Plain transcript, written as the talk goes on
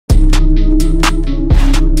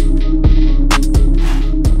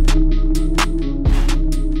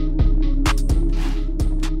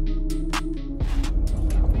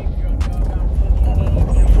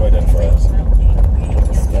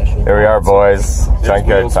boys.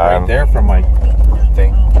 Junkyard time. Right there from my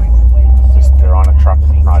thing. Just they're on a truck,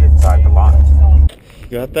 not inside the lot. You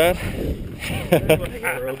got that?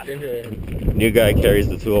 New guy carries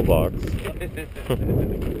the toolbox.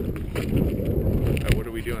 What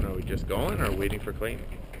are we doing? Are we just going or waiting for Clayton?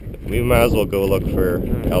 We might as well go look for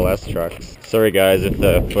LS trucks. Sorry guys if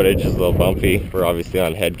the footage is a little bumpy. We're obviously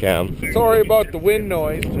on head cam. Sorry about the wind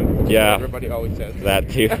noise. Yeah, everybody always says that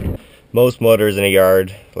too. Most motors in a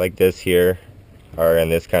yard like this here are in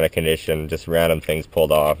this kind of condition, just random things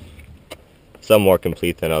pulled off. Some more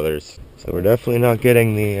complete than others. So we're definitely not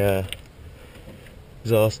getting the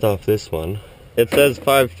exhaust off this one. It says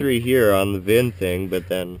 5.3 here on the VIN thing, but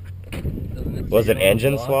then was it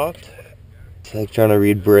engine swapped? It's like trying to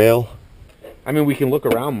read Braille. I mean, we can look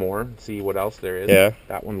around more and see what else there is. Yeah.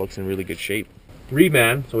 That one looks in really good shape.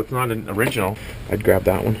 Reman, so it's not an original. I'd grab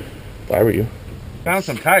that one if I were you. Found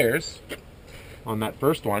some tires on that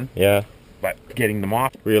first one. Yeah. But getting them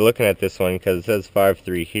off. We were looking at this one because it says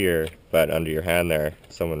 5.3 here, but under your hand there,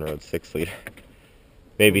 someone wrote 6 liter.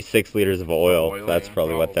 Maybe 6 liters of oil. That's yeah,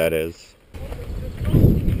 probably what that is.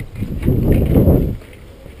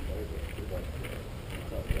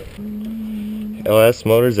 LS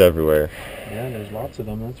motors everywhere. Yeah, there's lots of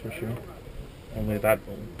them, that's for sure. Only that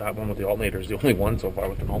one with the alternator is the only one so far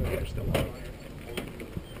with an alternator still.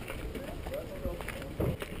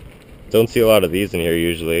 Don't see a lot of these in here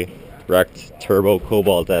usually. Wrecked Turbo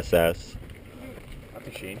Cobalt SS. That's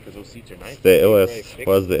a shame because those seats are nice. The illest.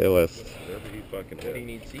 Was the illest. Whatever you fucking do. You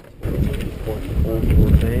need seats.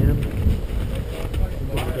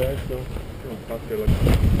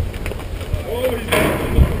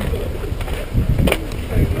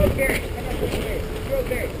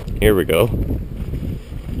 Here we go.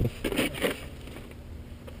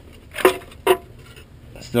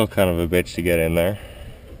 Still kind of a bitch to get in there.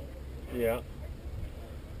 Yeah.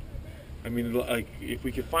 I mean, like, if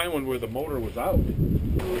we could find one where the motor was out. And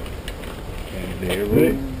there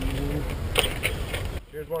we go.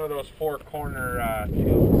 Here's one of those 4-corner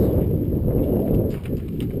tubes.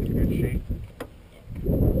 Good shape.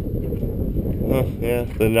 Oh, yeah,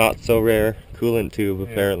 the not so rare coolant tube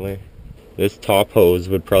apparently. This top hose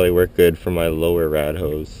would probably work good for my lower rad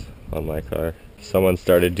hose on my car. Someone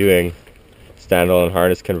started doing standalone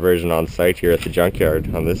harness conversion on site here at the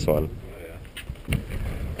junkyard on this one.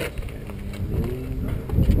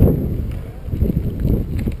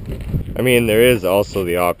 I mean, there is also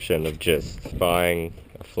the option of just buying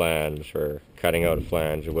a flange or cutting out a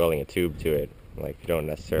flange and welding a tube to it. Like, you don't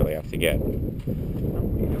necessarily have to get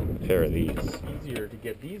a pair of these. It's easier to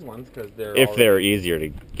get these ones because they're if they're easier to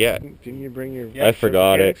get. Didn't you bring your... I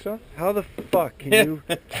forgot it. Stuff? How the fuck can you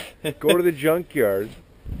go to the junkyard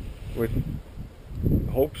with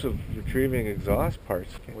hopes of retrieving exhaust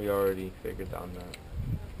parts? We already figured on that.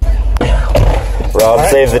 Rob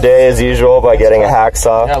saved the day as usual by getting a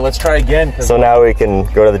hacksaw. Yeah, let's try again. So now we can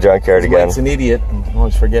go to the junkyard again. Mike's an idiot and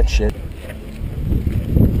always forget shit.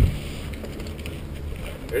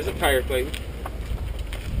 There's a tire, Clayton.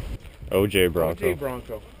 OJ Bronco. OJ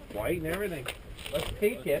Bronco. White and everything. Let's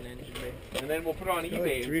take it, and then we'll put it on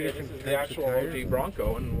eBay. Three This different is the types of actual tires. OJ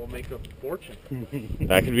Bronco, and we'll make a fortune.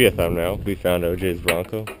 That could be a thumbnail. We found OJ's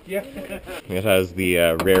Bronco. Yeah. It has the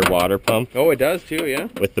rear water pump Oh, it does too, yeah.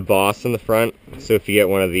 with the boss in the front. So if you get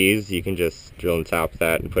one of these, you can just drill and tap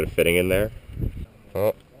that and put a fitting in there.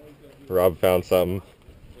 Oh, Rob found something.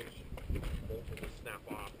 Snap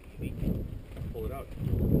off. Pull it out.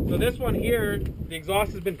 So this one here, the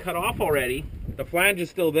exhaust has been cut off already. The flange is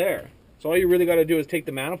still there. So all you really got to do is take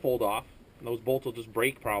the manifold off. And those bolts will just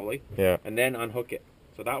break probably. Yeah. And then unhook it.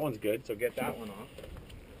 So that one's good. So get that one off.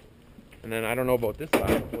 And then I don't know about this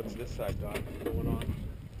side. What's this side got going on?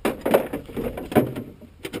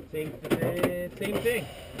 Same thing.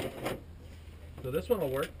 So this one will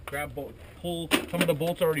work. Grab bolt, pull. Some of the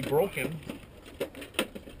bolts already broken.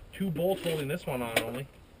 2 bolts holding this one on only.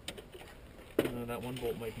 That one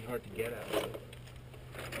bolt might be hard to get at.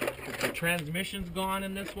 The transmission's gone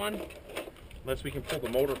in this one. Unless we can pull the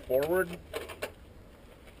motor forward.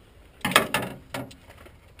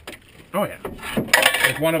 Oh yeah.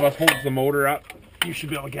 If one of us holds the motor up, you should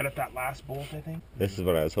be able to get at that last bolt, I think. This is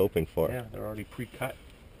what I was hoping for. Yeah, they're already pre-cut.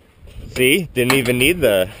 See? Didn't even need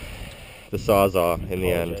the Sawzall in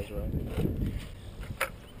the end. Right?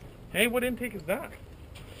 Hey, what intake is that?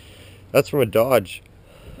 That's from a Dodge.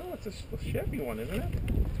 Oh, it's a Chevy one, isn't it?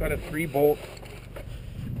 It's got a 3-bolt.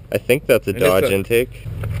 I think that's a Dodge intake.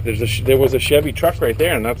 There was a Chevy truck right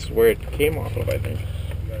there, and that's where it came off of, I think.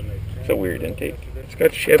 It's a weird intake. It's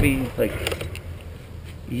got Chevy, like,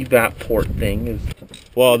 evap port thing.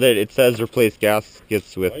 Well, it says replace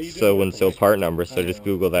gaskets with so and so part number, so just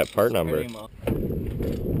Google that part number. It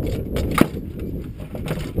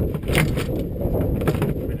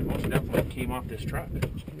most definitely came off this truck.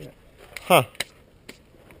 Huh.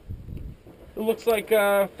 It looks like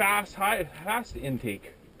a fast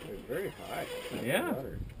intake. It's very high. Yeah.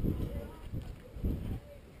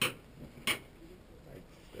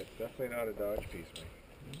 It's definitely not a Dodge piece, man.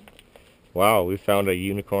 Wow, we found a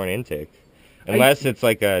unicorn intake. Unless it's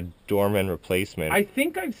like a Dorman replacement. I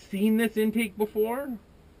think I've seen this intake before,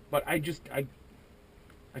 but I can't.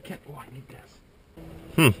 Oh, I need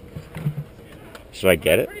this. Should I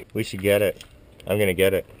get it? We should get it. I'm gonna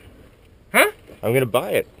get it. Huh? I'm gonna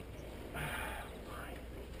buy it.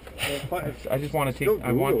 I just want to take.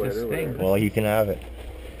 I want this thing. Well, you can have it.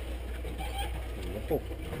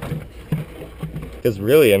 Because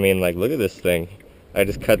really, I mean, like, look at this thing. I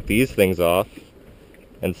just cut these things off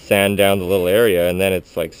and sand down the little area, and then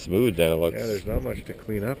it's like smooth, and it looks. Yeah, there's not much to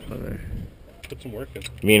clean up on there. Put some work in.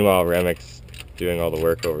 Meanwhile, Remek's doing all the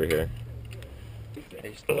work over here.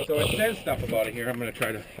 So it says stuff about it here. I'm gonna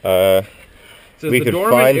try to. We The could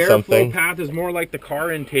Dorman find airflow something. path is more like the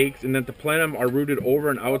car intakes, and that the plenum are routed over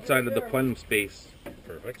and outside of the plenum space.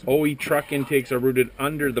 Perfect. OE truck intakes are routed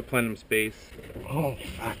under the plenum space. Oh,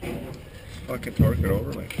 fuck. Fucking torque it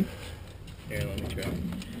over, like. Here, let me try.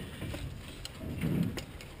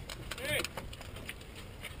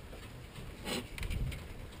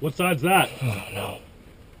 What side's that? Oh no!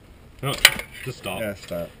 No, just stop. Yeah,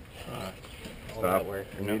 stop. Stop.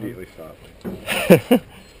 Immediately stop.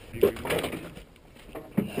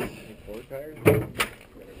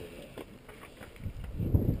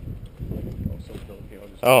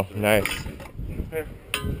 Oh, nice.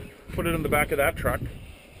 Put it in the back of that truck,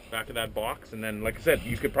 back of that box, and then, like I said,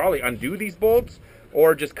 you could probably undo these bolts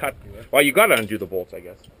or just cut. Well, you gotta undo the bolts, I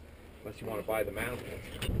guess, unless you want to buy the mount.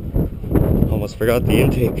 Almost forgot the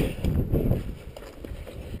intake.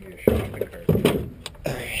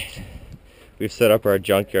 Alright. We've set up our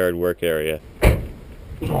junkyard work area.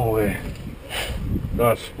 No way.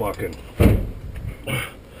 That's fucking.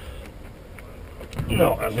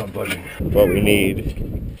 No, that's not budging. What we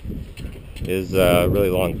need is a really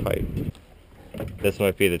long pipe. This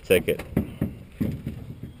might be the ticket.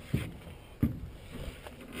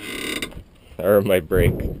 Or it might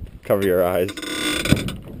break. Cover your eyes.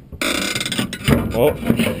 Oh.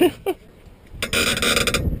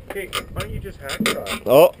 Okay, why don't you just hack it off?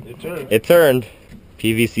 Oh, It turned. it turned.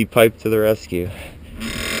 PVC pipe to the rescue.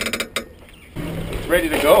 It's ready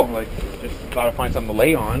to go. Like, just gotta find something to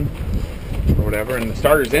lay on or whatever, and the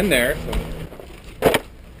starter's in there. So.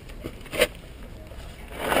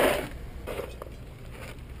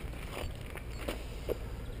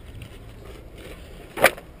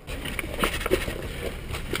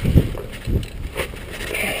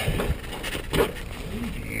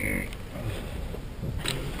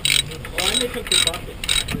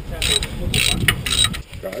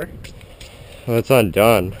 Well, it's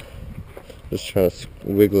undone. Just trying to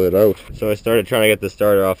wiggle it out. So I started trying to get the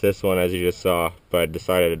starter off this one, as you just saw, but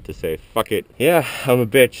decided to say, fuck it. Yeah, I'm a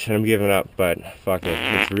bitch and I'm giving up, but fuck it.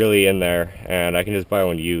 It's really in there, and I can just buy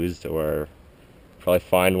one used, or probably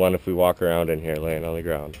find one if we walk around in here laying on the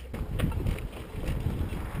ground.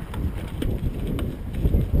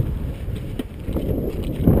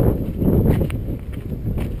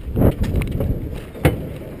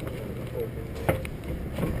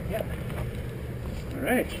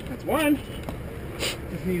 Alright, that's one.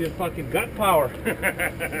 Just needed fucking gut power.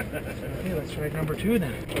 Okay, let's try number two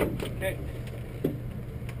then. Okay.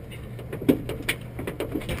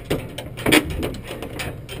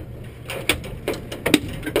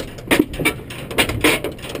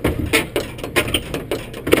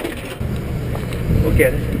 We'll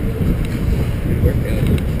get it. Good work,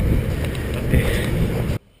 man.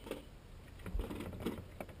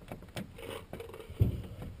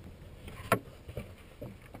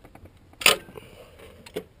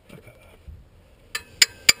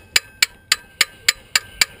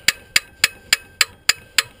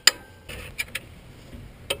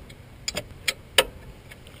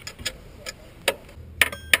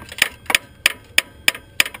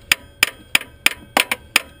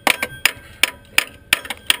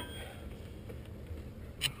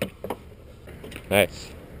 Nice.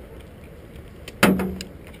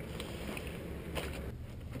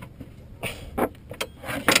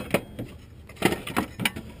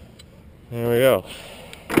 There we go.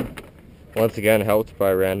 Once again, helped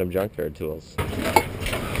by random junkyard tools.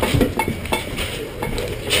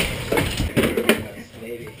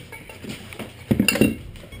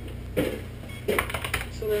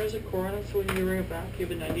 So there's a corner, so when you bring it back, you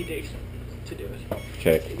have a 90 days to do it.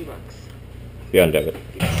 Okay. 80 bucks. Be on debit.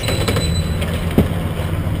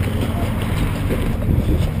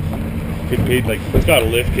 Get paid like, it's got a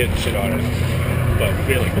lift kit and shit on it. But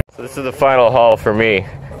pay like. So this is the final haul for me.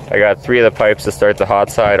 I got 3 of the pipes to start the hot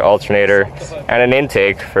side, alternator, and an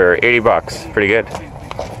intake for 80 bucks. Pretty good.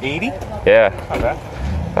 80? Yeah. Not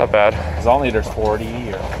bad. Not bad. Because alternator's 40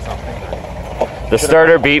 or something. The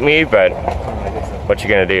starter beat me, but what you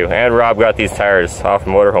gonna do? And Rob got these tires off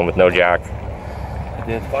the motorhome with no jack. I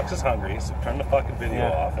did. Fox is hungry, so turn the fucking video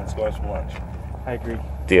off and let's go have some lunch. I agree.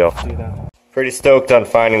 Deal. Do that. Pretty stoked on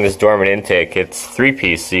finding this Dorman intake. It's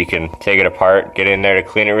 3-piece, so you can take it apart, get in there to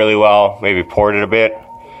clean it really well, maybe port it a bit.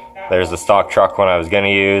 There's the stock truck one I was gonna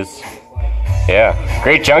use. Yeah,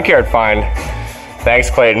 great junkyard find. Thanks,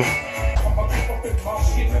 Clayton.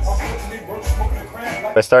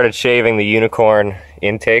 I started shaving the unicorn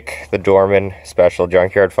intake, the Dorman special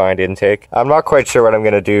junkyard find intake. I'm not quite sure what I'm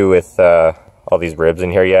gonna do with all these ribs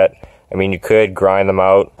in here yet. I mean, you could grind them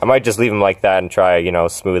out. I might just leave them like that and try, you know,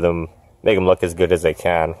 smooth them, make them look as good as they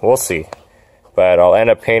can. We'll see. But I'll end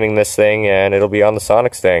up painting this thing and it'll be on the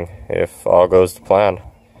Sonicstang if all goes to plan.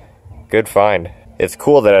 Good find. It's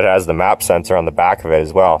cool that it has the map sensor on the back of it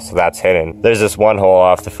as well, so that's hidden. There's this one hole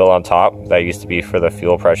off to fill on top that used to be for the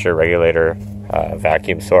fuel pressure regulator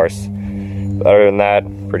vacuum source. But other than that,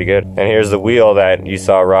 pretty good. And here's the wheel that you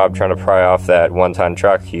saw Rob trying to pry off that 1-ton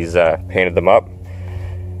truck. He's painted them up.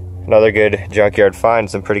 Another good junkyard find,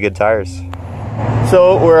 some pretty good tires.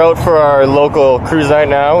 So we're out for our local cruise night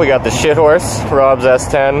now. We got the shit horse, Rob's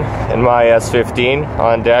S10 and my S15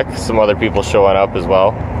 on deck. Some other people showing up as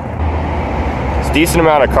well. There's a decent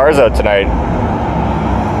amount of cars out tonight.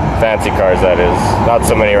 Fancy cars, that is. Not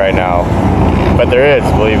so many right now, but there is,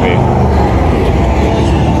 believe me.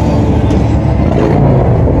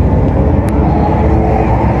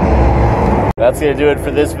 That's gonna do it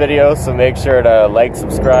for this video, so make sure to like,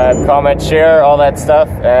 subscribe, comment, share, all that stuff,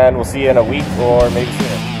 and we'll see you in a week or maybe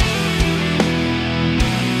sooner.